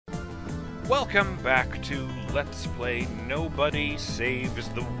Welcome back to Let's Play Nobody Saves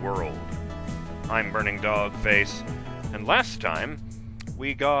the World. I'm BurningDogFace, and last time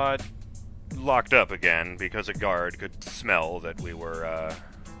we got locked up again because a guard could smell that we were,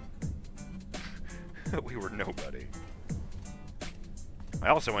 we were nobody. I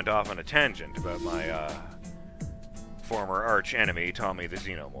also went off on a tangent about my, former arch-enemy, Tommy the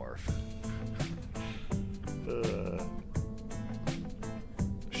Xenomorph.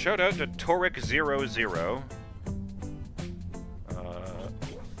 Shout out to Toric00. Here we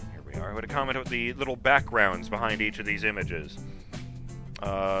are. I would comment about the little backgrounds behind each of these images.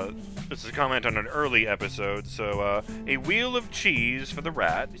 This is a comment on an early episode. So, a wheel of cheese for the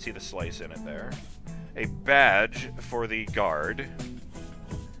rat. You see the slice in it there. A badge for the guard.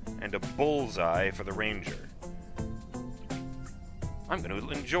 And a bullseye for the ranger. I'm going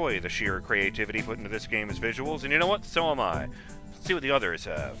to enjoy the sheer creativity put into this game's visuals, and you know what? So am I. Let's see what the others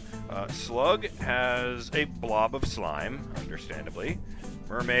have. Slug has a blob of slime, understandably.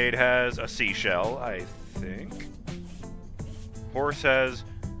 Mermaid has a seashell, I think. Horse has,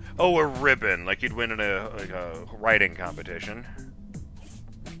 oh, a ribbon, like you'd win in a riding competition.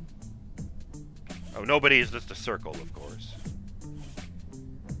 Oh, nobody is just a circle, of course.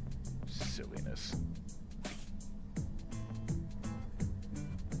 Silliness.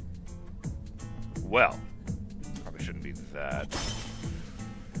 Well, probably shouldn't be that.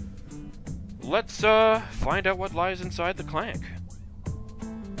 Let's, find out what lies inside the Clank.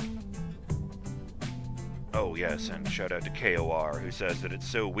 Oh, yes, and shout out to KOR, who says that it's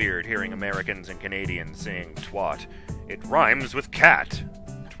so weird hearing Americans and Canadians saying twat. It rhymes with cat.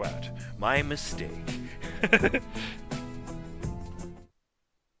 Twat. My mistake.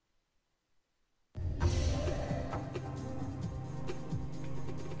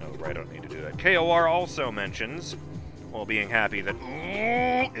 I don't need to do that. KOR also mentions, while being happy that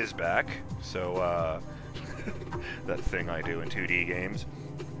is back, so, that thing I do in 2D games.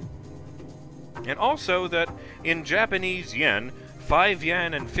 And also that in Japanese yen, 5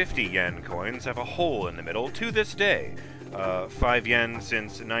 yen and 50 yen coins have a hole in the middle to this day. 5 yen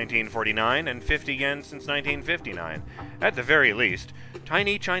since 1949 and 50 yen since 1959. At the very least,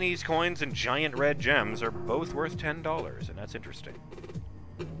 tiny Chinese coins and giant red gems are both worth $10, and that's interesting.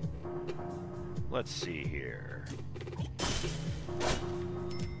 Let's see here.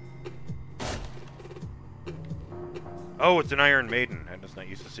 Oh, it's an Iron Maiden. I'm just not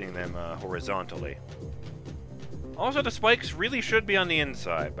used to seeing them horizontally. Also, the spikes really should be on the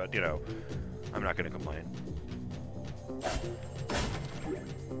inside, but, you know, I'm not going to complain.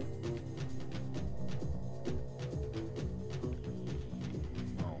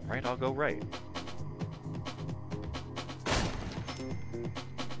 Alright, I'll go right.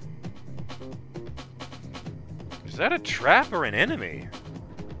 Is that a trap or an enemy?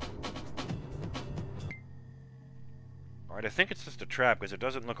 Alright, I think it's just a trap because it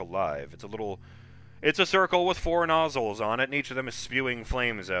doesn't look alive. It's a circle with 4 nozzles on it, and each of them is spewing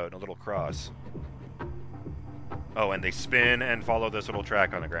flames out in a little cross. Oh, and they spin and follow this little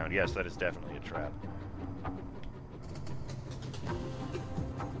track on the ground. Yes, that is definitely a trap.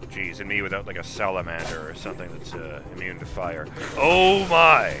 Jeez, and me without like a salamander or something that's immune to fire. Oh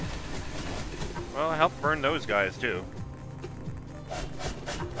my! Well, help burn those guys, too.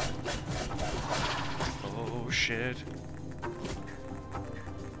 Oh, shit.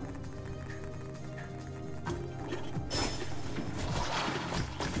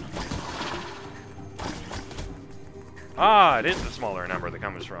 Ah, it is the smaller number that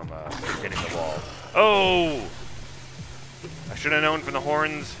comes from hitting the wall. Oh! I should have known from the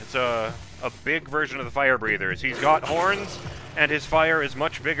horns. It's a big version of the fire breathers. He's got horns, and his fire is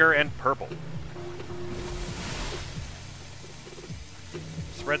much bigger and purple.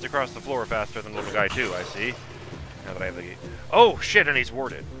 Spreads across the floor faster than the little guy, too, I see. Now that I have the... Oh, shit, and he's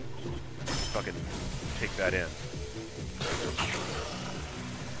warded. Fucking take that in.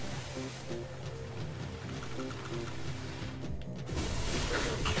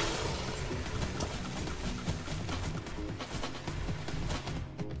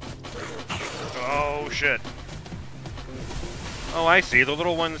 Oh, shit. Oh, I see. The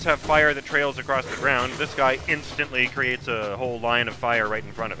little ones have fire that trails across the ground. This guy instantly creates a whole line of fire right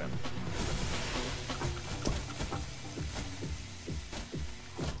in front of him.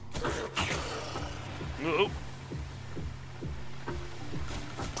 Ooh.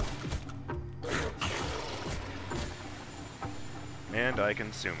 And I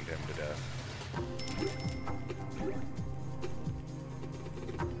consumed him to death.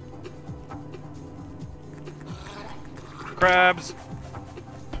 Crabs!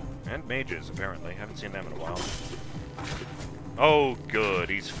 And mages, apparently. Haven't seen them in a while. Oh, good.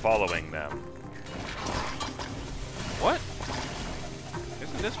 He's following them. What?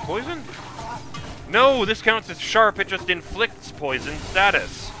 Isn't this poison? No, this counts as sharp. It just inflicts poison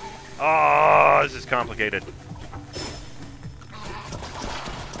status. Ah, this is complicated.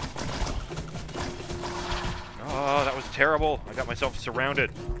 Oh, that was terrible. I got myself surrounded.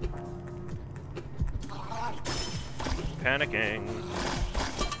 Panicking.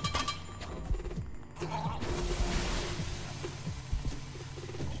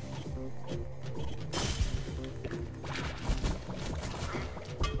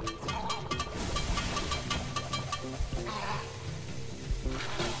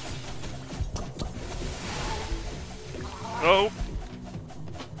 Oh!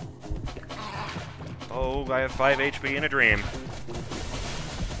 Oh, I have 5 HP in a dream.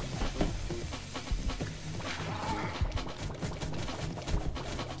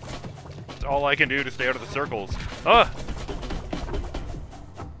 It's all I can do to stay out of the circles. Ah!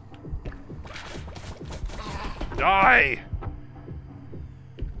 Die!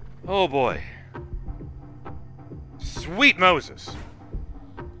 Oh boy. Sweet Moses!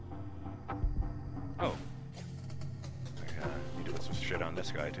 Oh. I need to put some shit on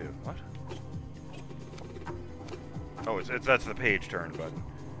this guy too. What? Oh, that's the page turn button.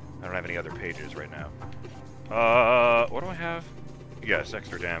 I don't have any other pages right now. What do I have? Yes,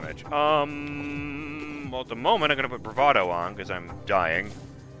 extra damage. Well, at the moment I'm gonna put Bravado on, because I'm dying.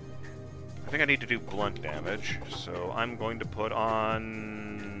 I think I need to do blunt damage, so I'm going to put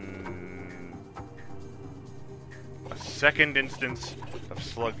on... a second instance of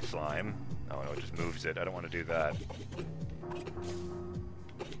Slug Slime. Oh, no, it just moves it. I don't want to do that.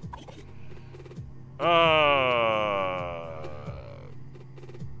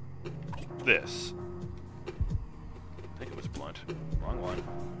 This. I think it was blunt. Wrong one.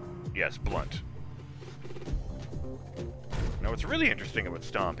 Yes, blunt. Now, what's really interesting about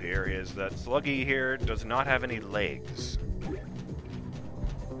Stomp here is that Sluggy here does not have any legs.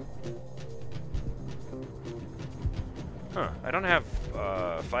 Huh. I don't have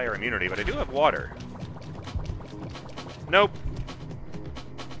fire immunity, but I do have water. Nope.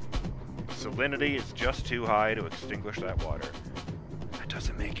 Salinity is just too high to extinguish that water. That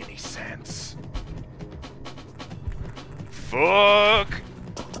doesn't make any sense. Fuck!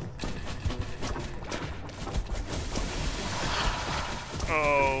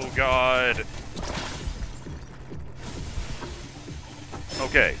 Oh, God.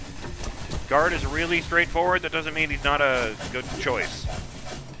 Okay. Guard is really straightforward. That doesn't mean he's not a good choice.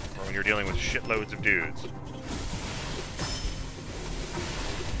 Or when you're dealing with shitloads of dudes.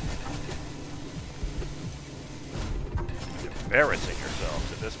 Embarrassing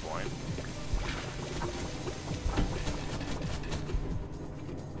yourselves at this point.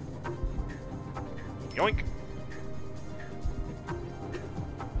 Yoink!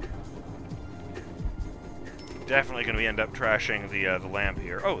 Definitely going to end up trashing the lamp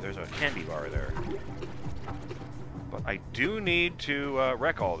here. Oh, there's a candy bar there. But I do need to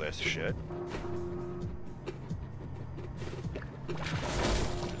wreck all this shit.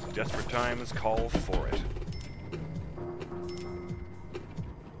 Desperate times call for it.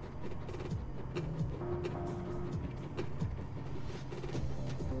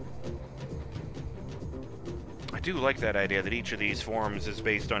 I do like that idea that each of these forms is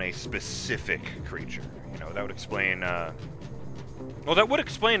based on a specific creature. You know, that would explain, well, that would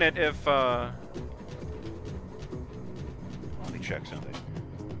explain it if, let me check something.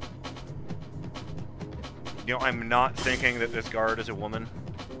 You know, I'm not thinking that this guard is a woman.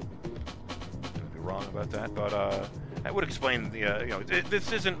 I could be wrong about that, but, that would explain the, you know,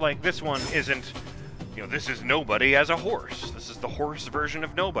 this isn't like, this one isn't, you know, this is nobody as a horse. This is the horse version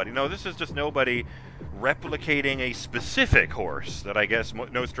of nobody. No, this is just nobody replicating a specific horse that I guess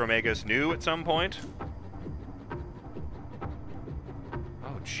Nostromagus knew at some point.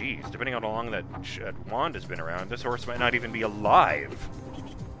 Oh, jeez. Depending on how long that wand has been around, this horse might not even be alive.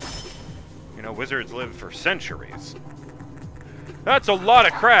 You know, wizards live for centuries. That's a lot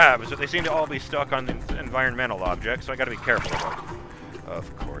of crabs, but they seem to all be stuck on the environmental objects, so I gotta be careful about them.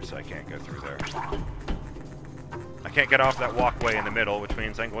 Of course, I can't go through there. I can't get off that walkway in the middle, which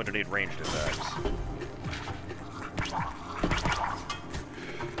means I'm going to need ranged attacks.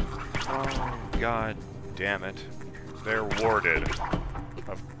 Oh, God damn it. They're warded.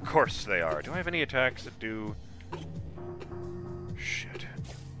 Of course they are. Do I have any attacks that do... Shit.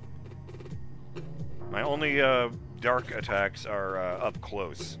 My only dark attacks are up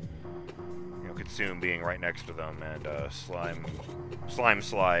close. You know, Consume being right next to them, and Slime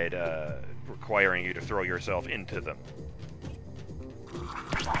Slide requiring you to throw yourself into them.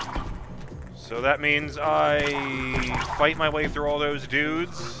 So that means I fight my way through all those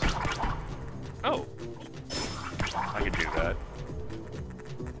dudes. Oh. I could do that.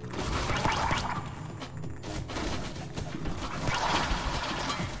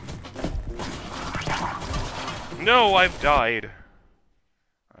 No, I've died.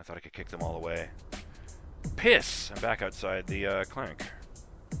 I thought I could kick them all away. Piss! I'm back outside the Clank.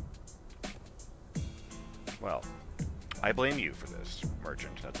 Well, I blame you for this,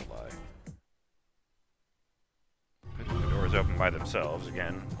 merchant. That's a lie. The doors open by themselves.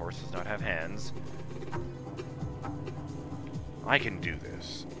 Again, horses don't have hands. I can do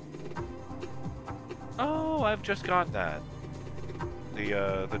this. Oh, I've just got that.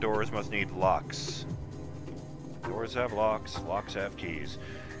 The doors must need locks. Doors have locks, locks have keys.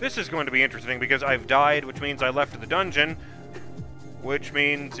 This is going to be interesting because I've died, which means I left the dungeon, which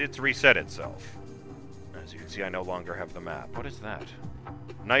means it's reset itself. As you can see, I no longer have the map. What is that?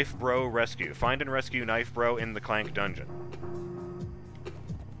 Knife Bro Rescue. Find and rescue Knife Bro in the Clank dungeon.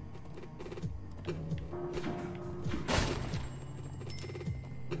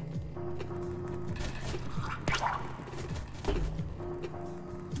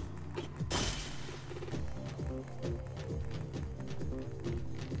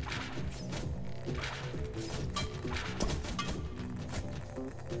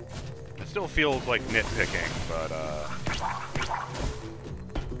 Still feels like nitpicking, but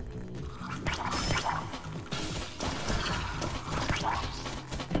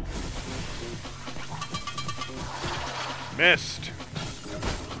missed.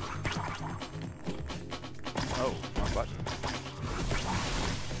 Oh, wrong button.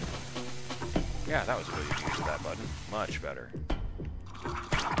 Yeah, that was a good use of that button. Much better.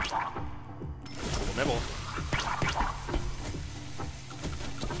 Little nibble.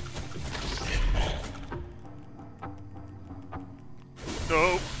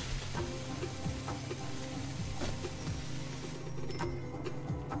 Nope.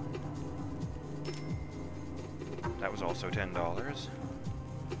 That was also $10. Does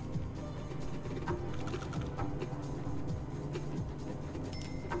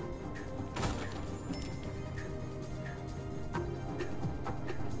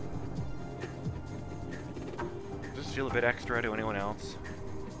this feel a bit extra to anyone else?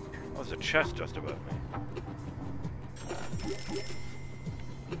 Oh, there's a chest just above me.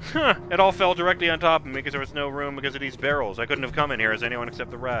 Huh, it all fell directly on top of me because there was no room because of these barrels. I couldn't have come in here as anyone except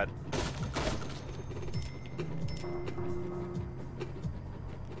the rat. I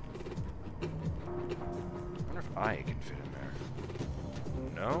wonder if I can fit in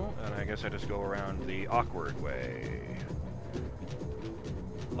there. No? Then I guess I just go around the awkward way.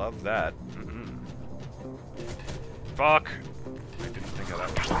 Love that. Fuck! I didn't think how that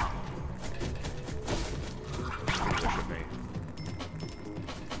would work. Foolish of me.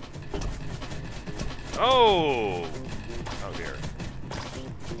 Oh! Oh dear.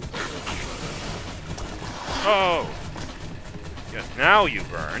 Oh! Yes, now you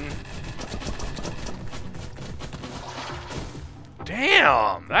burn.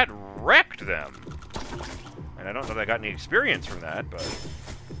 Damn! That wrecked them! And I don't know if I got any experience from that, but...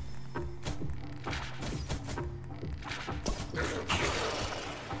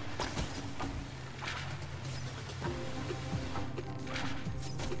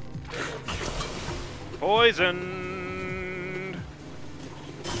 Poisoned!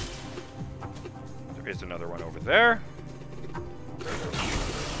 There is another one over there.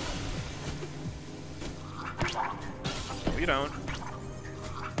 No, you don't.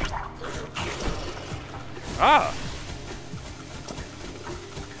 Ah!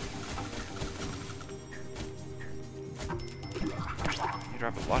 You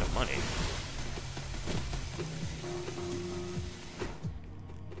drop a lot of money.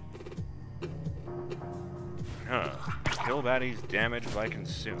 Huh. Kill baddies damaged by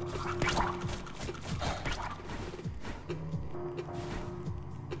consume.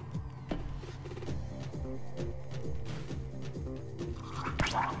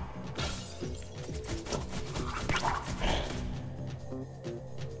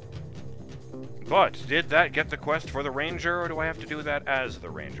 But, did that get the quest for the ranger, or do I have to do that as the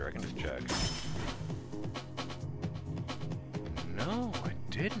ranger? I can just check. No, I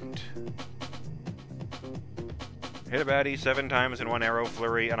didn't. Hit a baddie 7 times in 1 arrow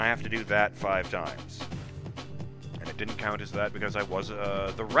flurry, and I have to do that 5 times. And it didn't count as that because I was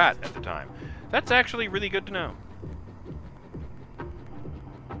the rat at the time. That's actually really good to know.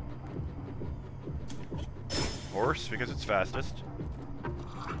 Horse, because it's fastest.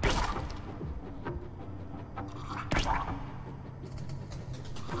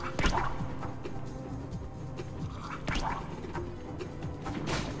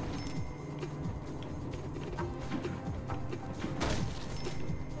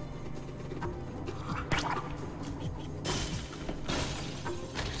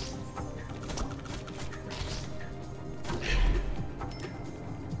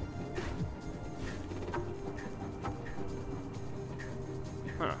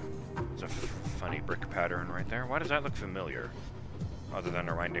 Huh. There's a funny brick pattern right there. Why does that look familiar? Other than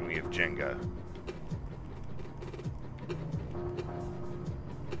reminding me of Jenga.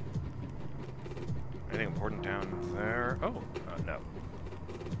 Anything important down there? Oh, no.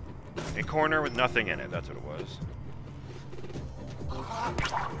 A corner with nothing in it, that's what it was.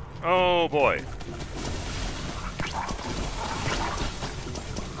 Oh boy.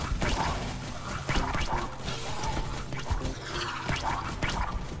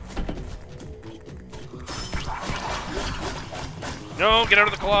 No, get out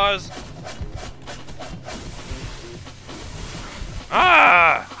of the claws!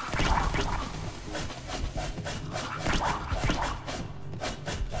 Ah!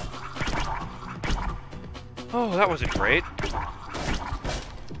 Oh, that wasn't great.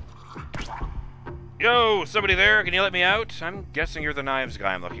 Yo, somebody there? Can you let me out? I'm guessing you're the knives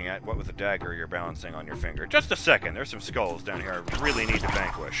guy I'm looking at. What with the dagger you're balancing on your finger? Just a second. There's some skulls down here I really need to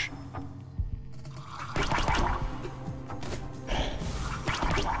vanquish.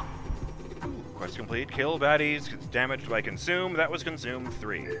 Quest complete. Kill baddies damaged by consume. That was consume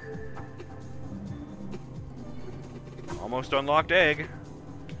 3. Almost unlocked egg.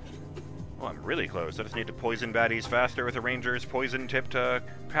 Well, I'm really close. I just need to poison baddies faster with a ranger's poison-tipped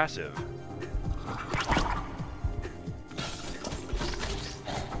passive.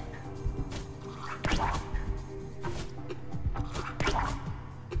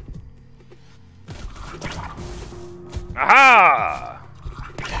 Aha!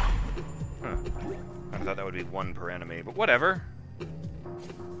 Huh. I thought that would be 1 per enemy, but whatever.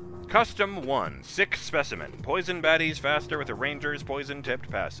 Custom 1. 6 specimen. Poison baddies faster with a ranger's poison-tipped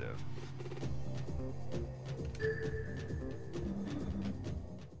passive.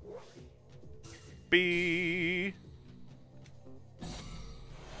 B.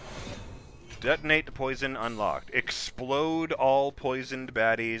 Detonate poison unlocked. Explode all poisoned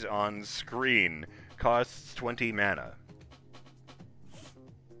baddies on screen. Costs 20 mana.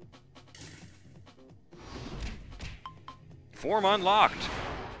 Form unlocked.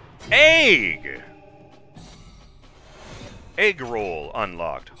 Egg! Egg roll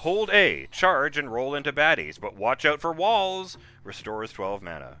unlocked. Hold A, charge, and roll into baddies, but watch out for walls. Restores 12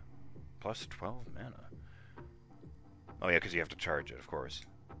 mana. Plus 12 mana. Oh yeah, because you have to charge it, of course.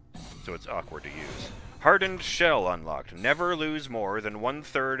 So it's awkward to use. Hardened shell unlocked. Never lose more than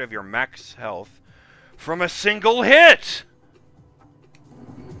 1/3 of your max health from a single hit!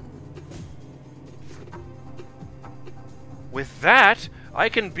 With that, I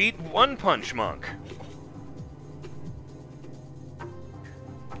can beat One Punch Monk.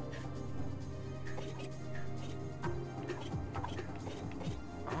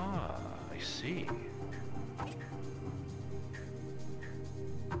 Ah, I see.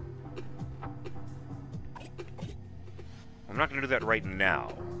 I'm not going to do that right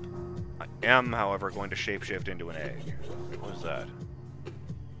now. I am, however, going to shapeshift into an egg. What was that?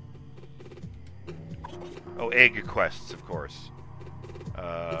 Oh, egg quests, of course.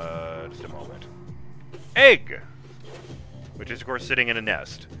 Just a moment. Egg! Which is, of course, sitting in a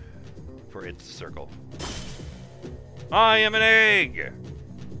nest. For its circle. I am an egg!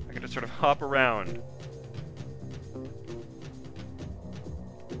 I can just sort of hop around.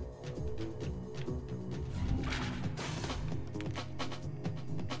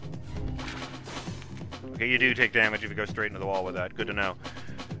 Okay, you do take damage if you go straight into the wall with that. Good to know.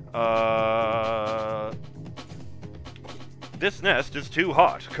 This nest is too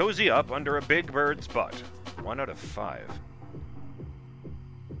hot. Cozy up under a big bird's butt. 1 out of 5.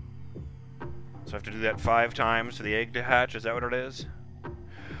 So I have to do that 5 times for the egg to hatch? Is that what it is?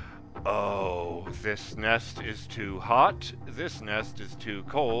 Oh, this nest is too hot. This nest is too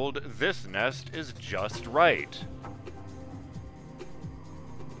cold. This nest is just right.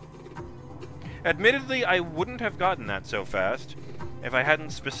 Admittedly, I wouldn't have gotten that so fast if I hadn't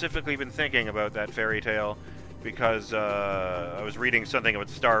specifically been thinking about that fairy tale, because I was reading something about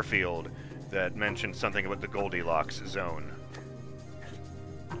Starfield that mentioned something about the Goldilocks zone.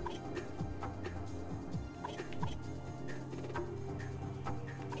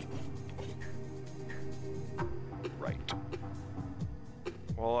 Right.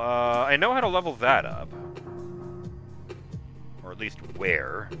 Well, I know how to level that up. Or at least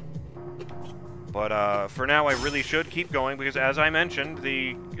where. But for now, I really should keep going, because as I mentioned,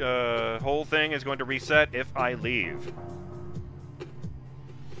 the whole thing is going to reset if I leave.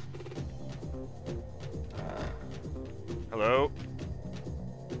 Hello?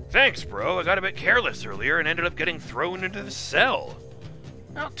 Thanks, bro. I got a bit careless earlier and ended up getting thrown into the cell.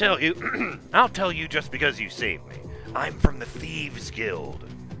 I'll tell you. I'll tell you just because you saved me. I'm from the Thieves Guild.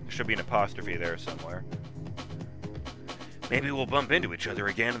 There should be an apostrophe there somewhere. Maybe we'll bump into each other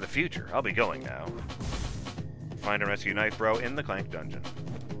again in the future. I'll be going now. Find and rescue Knife Bro in the Clank dungeon.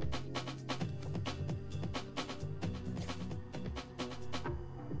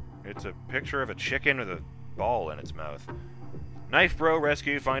 It's a picture of a chicken with a ball in its mouth. Knife Bro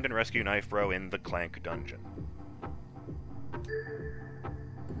rescue, find and rescue Knife Bro in the Clank dungeon.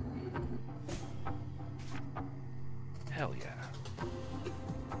 Hell yeah.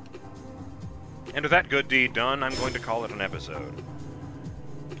 And with that good deed done, I'm going to call it an episode.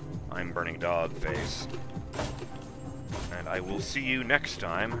 I'm BurningDogFace. And I will see you next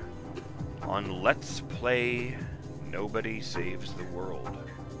time on Let's Play Nobody Saves the World.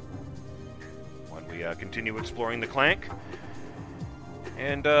 When we continue exploring the Clank,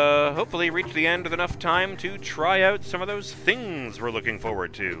 and hopefully reach the end with enough time to try out some of those things we're looking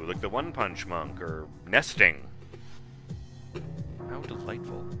forward to, like the One Punch Monk, or nesting. How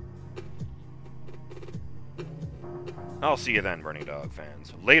delightful. I'll see you then, Burning Dog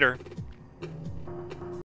fans. Later.